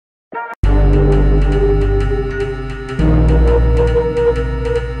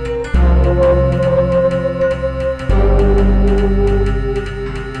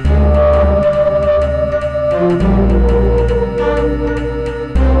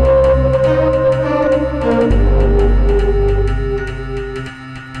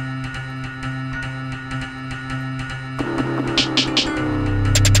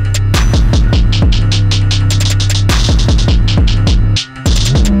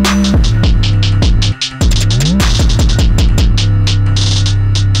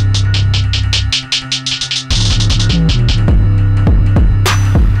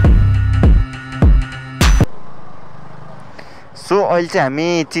So अहिले चाहिँ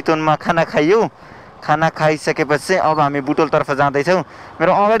हामी चितवनमा खाना खायौँ। खाना खाइसकेपछि अब हामी बुटोलतर्फ जाँदैछौँ।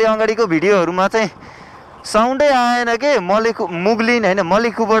 मेरो अगाडिको भिडियोहरूमा चाहिँ साउन्डै आएन के, मुगलिन होइन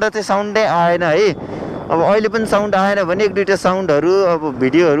मलिखुबाट चाहिँ साउन्डै आएन है। अब अहिले पनि साउन्ड आएन भने एक दुईवटा साउन्डहरू अब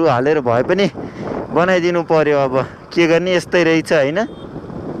भिडियोहरू हालेर भए पनि बनाइदिनु पर्यो। अब के गर्ने, यस्तै रहेछ होइन।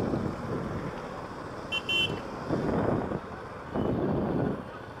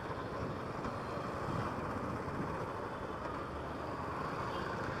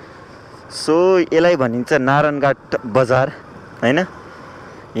 सो यसलाई भनिन्छ नारायणघाट बजार होइन।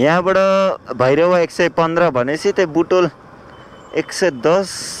 यहाँबाट भैरवा 115 भनेपछि त्यही बुटोल 110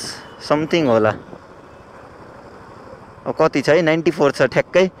 समथिङ होला। कति छ है, 94 छ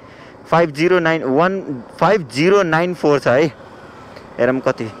ठ्याक्कै। 5094 छ है। हेरौँ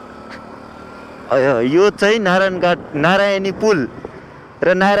कति। यो चाहिँ नारायणघाट, नारायणी पुल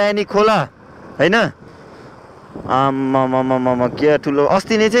र नारायणी खोला होइन। आम्मामामामा के ठुलो।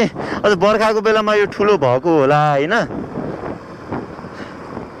 अस्ति नै चाहिँ अझ बर्खाको बेलामा यो ठुलो भएको होला होइन।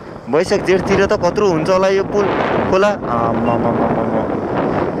 वैशाख जेठतिर त कत्रो हुन्छ होला यो पुल खोला। आम्मामामामा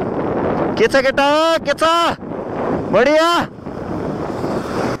के छ केटा, के छ बढिया।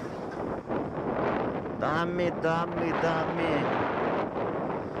 दामी दामी दामी।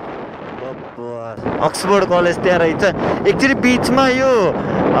 अक्सफोर्ड कलेज त्यहाँ रहेछ। एक्चुअली बिचमा यो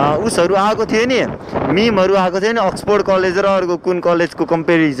उसहरू आएको थियो नि, मिमहरू आएको थियो नि, अक्सफोर्ड कलेज र अर्को कुन कलेजको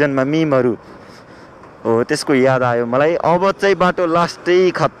कम्पेरिजनमा मिमहरू हो, त्यसको याद आयो मलाई। अब चाहिँ बाटो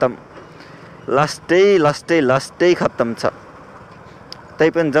लास्टै खत्तम खत्तम छ। तै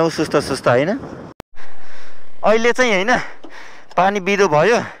पनि जाउँ सुस्त होइन। अहिले चाहिँ होइन पानी बिदो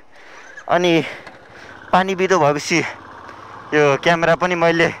भयो। अनि पानी बिदो भएपछि यो क्यामेरा पनि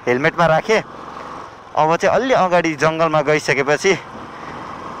मैले हेलमेटमा राखेँ। अब चाहिँ अलि अगाडि जङ्गलमा गइसकेपछि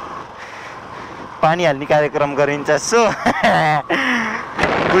पानी हाल्ने कार्यक्रम गरिन्छ। सो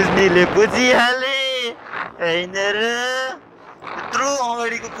बुझ्नेले बुझिहाले होइन र। यत्रो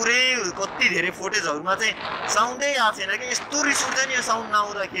अगाडिको पुरै कति धेरै फुटेजहरूमा चाहिँ साउन्डै आएको छैन कि। यस्तो रिस उठ्छ नि यो साउन्ड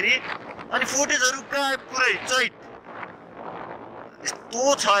नआउँदाखेरि। अनि फुटेजहरू कहाँ पुरै चैत यस्तो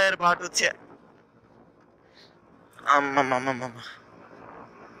छ यार बाटो छ्या। आम्मामामामा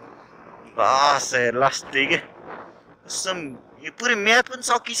लास्ट लास्टै के यो पुरै म्याथ पनि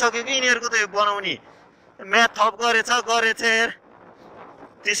सकिसक्यो कि यिनीहरूको त। यो बनाउने म्याथ थप गरेछ यार।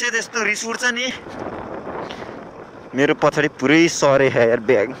 त्यसै त्यस्तो रिस उठ्छ नि। मेरो पछाडि पुरै सरे यार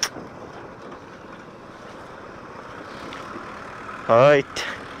ब्याग। हैट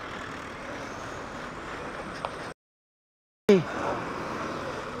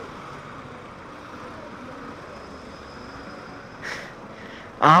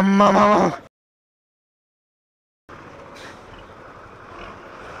आम्मामा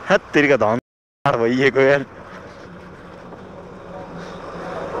हत्तेरीका धन भइएको यार।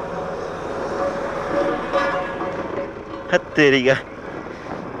 हत्तेरीका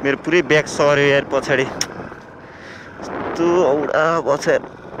मेरो पुरै ब्याग सर्यो यार पछाडि। यस्तो औडा बछ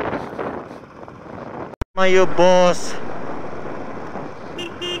यो बस।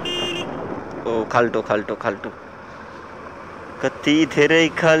 ओ खाल्टो कति धेरै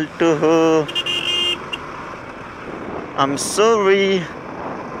खाल्टो हो। आम सरी।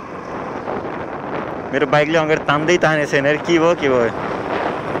 मेरो बाइकले अगाडि तान्दै ताने छैन यार। के भयो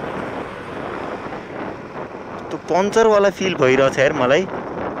त्यो पङ्चरवाला फिल भइरहेछ यार मलाई।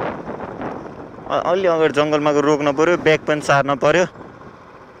 अलि अगाडि जङ्गलमा रोक्न पर्यो, ब्याग पनि सार्न पर्यो।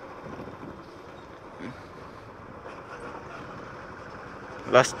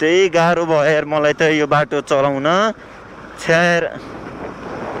 लास्टै गाह्रो भयो यार मलाई त यो बाटो चलाउन। छ्यार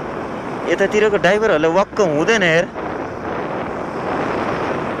यतातिरको ड्राइभरहरूलाई वाक्क हुँदैन यार।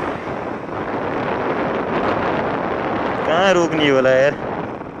 कहाँ रोक्ने होला यार,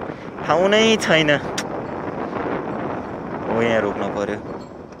 ठाउँ नै छैन। हो यहाँ रोक्न पर्यो।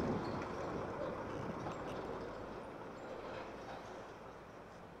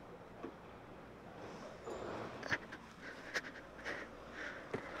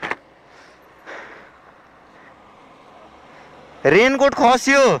 रेनकोट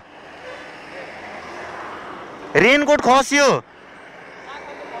खस्यो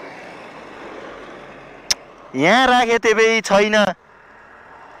यहाँ राखे थिएँ छैन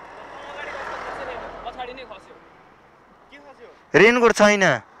रेनकोट छैन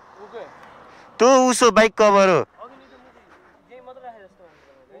त्यो उसो बाइक कभर हो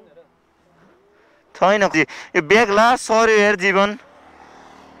छैन यो ब्याग ला सर्यो हेर जीवन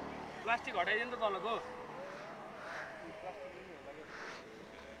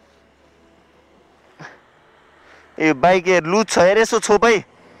यो बाइक लुज छ हेर यसो छोपै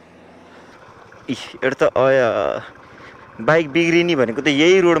एउटा त बाइक बिग्रिने भनेको त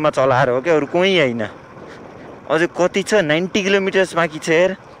यही रोडमा चलाएर हो क्या अरू कोही होइन अझै कति छ 90 किलोमिटर्स बाँकी छ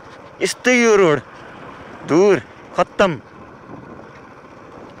हेर यस्तै यो रोड धुर खत्तम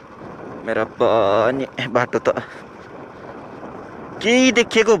मेरो पनि बाटो त केही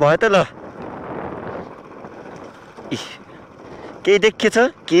देखेको भयो त ल केही देखेछ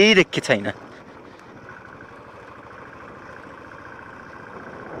केही देखे छैन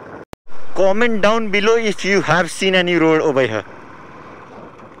comment down below if you have seen any road over here.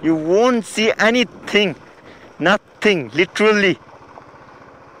 You won't see anything, nothing, literally.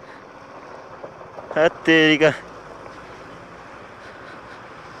 Hateriga.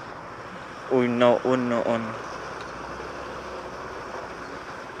 Oh no, oh no, oh no.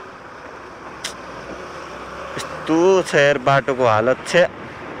 यस्तो छ यार बाटोको हालत छ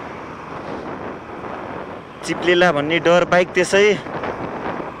चिप्लेला भन्ने डर बाइक त्यसै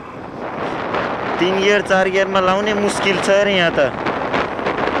 3 गियर 4 गियरमा लाउने मुस्किल छ यार यहाँ त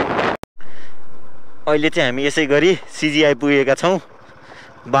अहिले चाहिँ हामी यसै गरी सिजी आइपुगेका छौं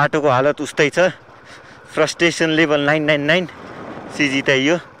बाटोको हालत उस्तै छ फ्रस्ट्रेसन लेभल 999 सिजी त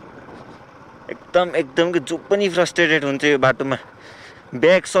यो एकदम जो पनि फ्रस्ट्रेटेड हुन्छ यो बाटोमा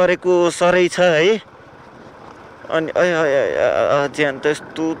ब्याग सरेको सरै छ है अनि ज्यान त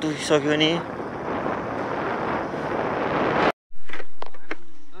यस्तो दुखिसक्यो नि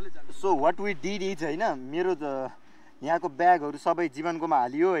so what we did is हैन मेरो यहाँको ब्यागहरु सबै जीवनकोमा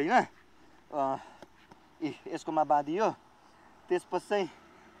हालियो हैन यसकोमा बादियो त्यसपछि चाहिँ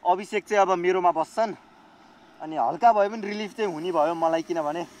अभिषेक चाहिँ अब मेरोमा बस्छन् अनि हल्का भए पनि रिलिफ चाहिँ हुने भयो मलाई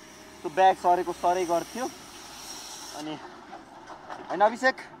किनभने त्यो ब्याग सरेको सरै गर्थ्यो अनि हैन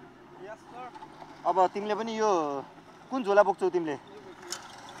अभिषेक अब तिमीले पनि यो कुन झोला बोक्छौ तिमीले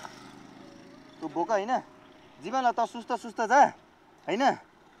त्यो बोक हैन जीवनलाई त सुस्त जा हैन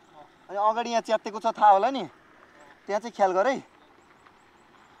अनि अगाडि यहाँ च्यातेको छ थाहा होला नि त्यहाँ चाहिँ ख्याल गर है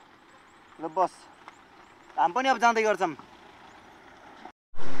ल बस हामी पनि अब जाँदै गर्छौं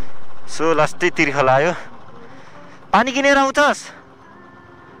सो लास्टै तिर्खा लायो पानी किनेर आउँछस्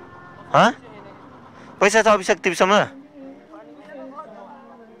ह पैसा छ अभिषेक तिमीसँग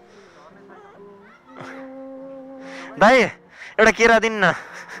दाइ एउटा केरा दिन्न न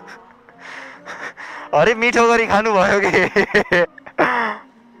अरे मिठो गरी खानु भयो के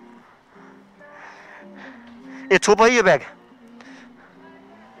ए छोप यो ब्याग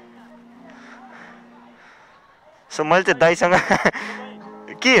सो मैले चाहिँ दाइसँग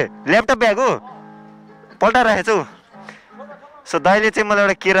के ल्यापटप ब्याग हो पल्टा राखेछौ सो दाइले चाहिँ मलाई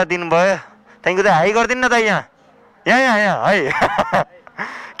एउटा केरा दिनुभयो थ्याङ्क यू दाइ हाई गरिदिनु न दाइ यहाँ है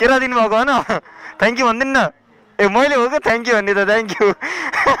केरा दिनुभएको हो न थ्याङ्क यू भनिदिनु न ए मैले हो क्या थ्याङ्क यू भन्ने त thank you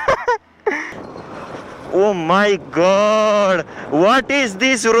oh my God what is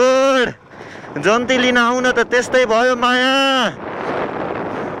this road जन्ती लिन आउन त त्यस्तै भयो माया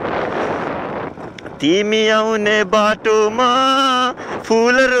तिमी आउने बाटोमा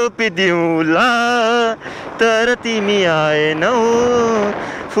फूल रोपिदिउँला तर तिमी आएनौ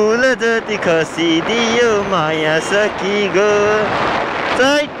फूल जति खसिदियो माया सकिगो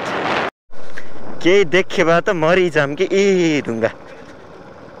चैट केही देखे भए त मरिजाम कि ए ढुङ्गा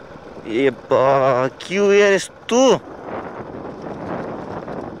ए क्यु यस्तो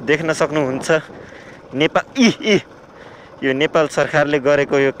देख्न सक्नुहुन्छ नेपाल यो नेपाल सरकारले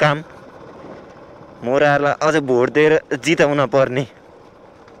गरेको यो काम मोरालाई अझ भोट दिएर जिताउन पर्ने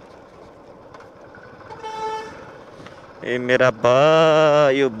ए मेरा बा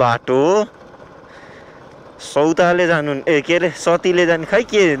यो बाटो सौताले जानु ए के अरे सतीले जानु खै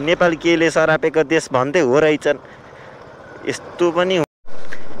के नेपाल केले सरापेको देश भन्दै हो रहेछन् यस्तो पनि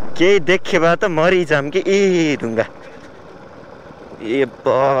केही देखे भए त मरिजाम कि ए ढुङ्गा ए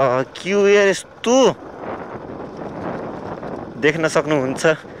क्यु यस्तो देख्न सक्नुहुन्छ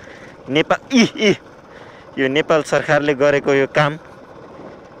नेपाल यो नेपाल सरकारले गरेको यो काम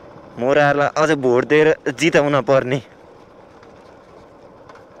मोरालाई अझ भोट दिएर जिताउन पर्ने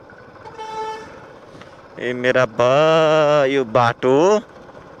ए मेरा बा यो बाटो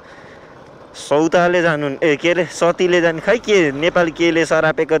सौताले जानु के अरे सतीले जानु खै के नेपाल केले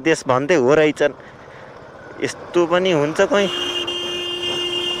सरापेको देश भन्दै हो रहेछन्। यस्तो पनि हुन्छ कोही।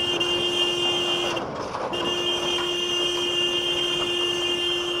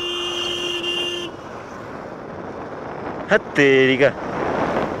 हत्तेरिका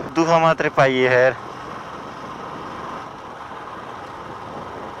दुःख मात्रै पाइए हेर।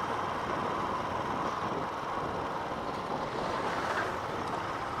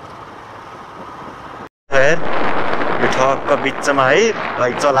 यो ठक्क बिचमा है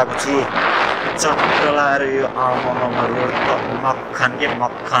भाइ चलाएको छु। चट्ट लाएर यो आमामा रोड त मक्खन के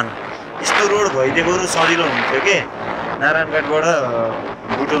मक्खन। यस्तो रोड भइदिएको सजिलो हुन्थ्यो के नारायणघाटबाट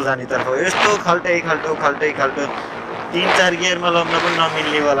बुटोल जानेतर्फ। यस्तो खाल्टै खाल्टो 3-4 गियरमा लग्न पनि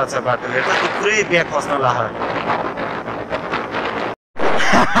नमिल्नेवाला छ बाटो। हेर्दा त पुरै ब्याग खस्न लाह।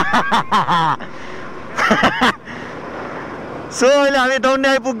 सो अहिले हामी दौड्ने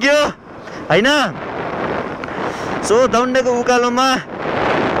आइपुग्यो होइन। सो दौड्नेको उकालोमा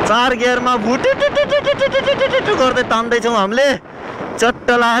 4 गियरमा भुटुटुटुटुटुटुटुटु गर्दै तान्दैछौँ हामीले। चट्ट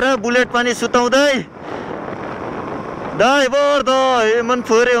लाएर बुलेट पनि सुताउँदै ड्राइभर दाइ मन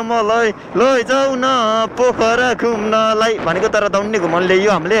फोर्यो मलाई लैजाऊ न पोखरा घुम्नलाई भनेको। तर दौड्नेको मन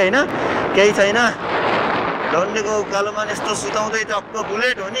ल्यायो हामीले होइन, केही छैन। दौड्नेको उकालोमा यस्तो सुताउँदै टक्क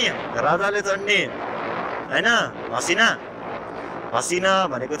बुलेट हो नि राजाले चढ्ने होइन। हसिना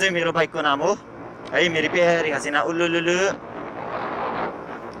भनेको चाहिँ मेरो बाइकको नाम हो है। मेरो प्यारी हसिना उल्लुलुलु।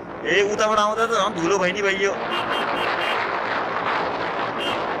 ए उताबाट आउँदा त झन् धुलो भइ नि भइयो।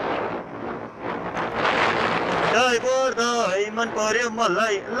 ड्राइभर दाइ मन पर्यो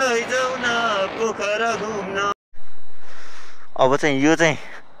मलाई लैजाऊ न पोखरा घुम्न। अब चाहिँ यो चाहिँ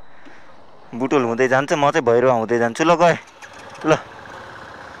बुटोल हुँदै जान्छ, म चाहिँ भैरव हुँदै जान्छु। ल गएँ ल।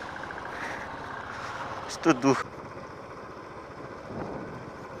 यस्तो दुःख।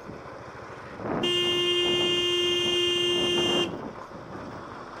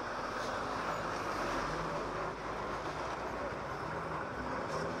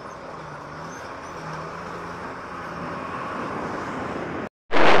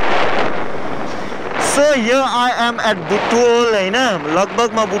 सो यो आई एम एट बुटोल होइन।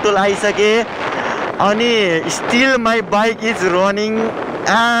 लगभग म बुटोल आइसकेँ अनि still my bike is running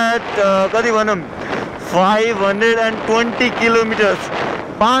at कति भनौँ 520 किलोमिटर्स।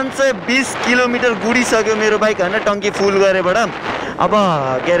 520 किलोमिटर गुडिसक्यो मेरो बाइक होइन टङ्की फुल गरेबाट। अब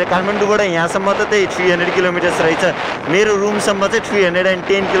के अरे काठमाडौँबाट यहाँसम्म त त्यही 300 किलोमिटर्स रहेछ। मेरो रुमसम्म चाहिँ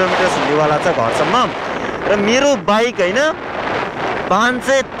 310 किलोमिटर्स हुनेवाला छ घरसम्म। र मेरो बाइक होइन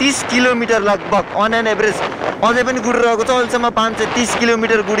 530 किलोमिटर लगभग अन एन एभरेज अझै पनि गुडिरहेको छ। अहिलेसम्म 530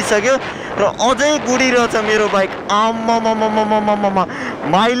 किलोमिटर गुडिसक्यो र अझै गुडिरहेछ मेरो बाइक। आम्मामामामामामा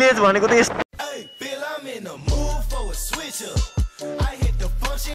माइलेज भनेको त यस्तो